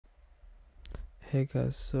Hey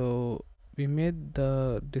guys, so we made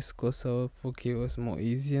the Discord server for giveaways more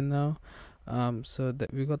easier now. So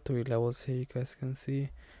that we got 3 levels here. You guys can see,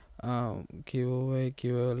 giveaway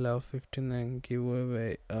level 15, and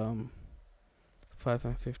giveaway 5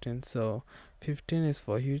 and 15. So 15 is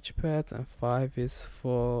for huge pets, and 5 is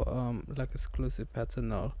for like exclusive pets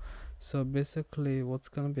and all. So basically, what's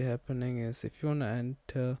gonna be happening is if you wanna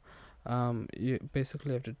enter, you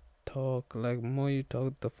basically have to talk. Like more you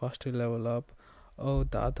talk, the faster you level up. Oh,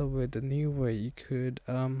 the other way, the new way you could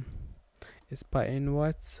is by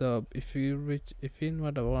invite. So if you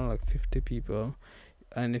invite around like 50 people,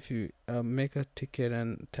 and if you make a ticket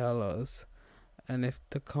and tell us, and if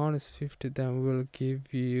the count is 50, then we'll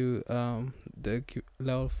give you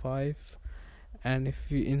level 5. And if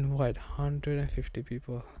we invite 150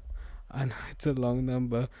 people, I know it's a long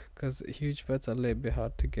number because huge pets are a little bit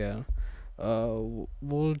hard to get.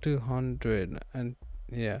 We'll do 100, and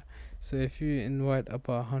yeah. So if you invite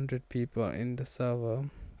about 100 people in the server,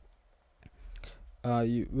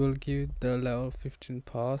 you will give the level 15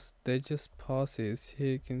 pass. They just passes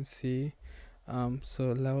here, you can see.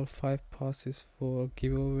 So level 5 pass is for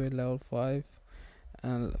giveaway level 5,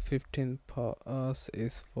 and 15 pass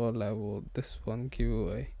is for level this one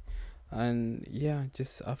giveaway. And yeah,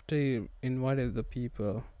 just after you invited the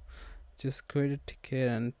people, just create a ticket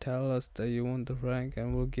and tell us that you want the rank,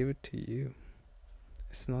 and we'll give it to you.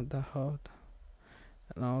 It's not that hard.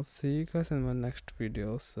 And I'll see you guys in my next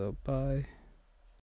video, so bye.